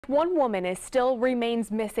One woman remains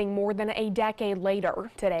missing more than a decade later.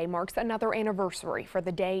 Today marks another anniversary for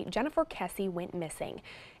the day Jennifer Kesse went missing.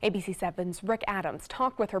 ABC 7's Rick Adams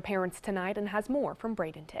talked with her parents tonight and has more from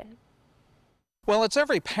Bradenton. Well, it's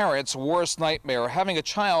every parent's worst nightmare, having a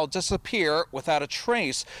child disappear without a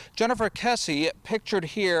trace. Jennifer Kesse, pictured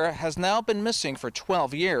here, has now been missing for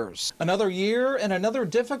 12 years. Another year and another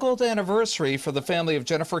difficult anniversary for the family of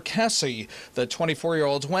Jennifer Kesse. The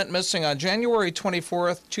 24-year-old went missing on January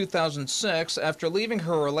 24th, 2006 after leaving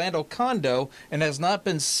her Orlando condo and has not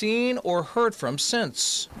been seen or heard from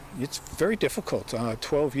since. It's very difficult.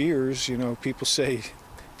 12 years, people say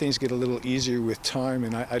things get a little easier with time,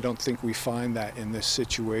 and I don't think we find that in this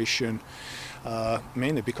situation,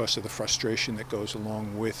 mainly because of the frustration that goes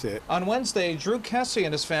along with it. On Wednesday, Drew Kesse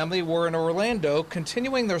and his family were in Orlando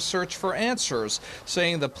continuing their search for answers,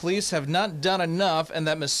 saying the police have not done enough and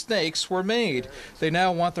that mistakes were made. They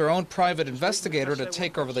now want their own private investigator to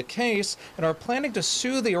take over the case and are planning to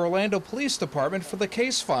sue the Orlando Police Department for the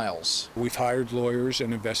case files. We've hired lawyers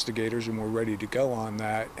and investigators and we're ready to go on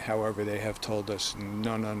that. However, they have told us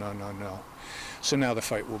no. So now the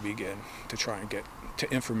fight will begin to try and get to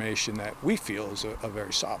information that we feel is a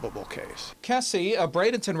very solvable case. Kesse, a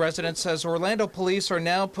Bradenton resident, says Orlando police are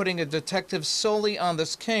now putting a detective solely on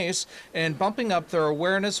this case and bumping up their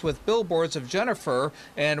awareness with billboards of Jennifer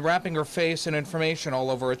and wrapping her face in information all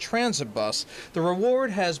over a transit bus. The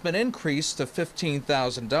reward has been increased to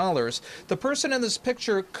 $15,000. The person in this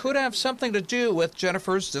picture could have something to do with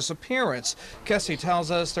Jennifer's disappearance. Kesse tells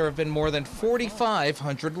us there have been more than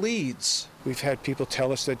 4,500 leads. We've had people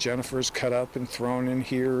tell us that Jennifer's cut up and thrown in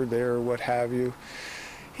here, there, what have you.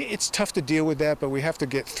 It's tough to deal with that, but we have to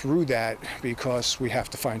get through that because we have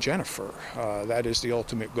to find Jennifer. That is the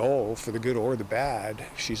ultimate goal, for the good or the bad.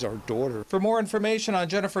 She's our daughter. For more information on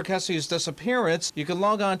Jennifer Kesse's disappearance, you can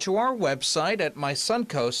log on to our website at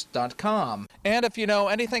mysuncoast.com. And if you know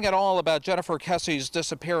anything at all about Jennifer Kesse's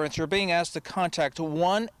disappearance, you're being asked to contact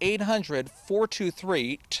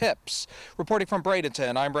 1-800-423-TIPS. Reporting from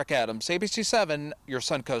Bradenton, I'm Rick Adams, ABC 7, your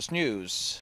Suncoast News.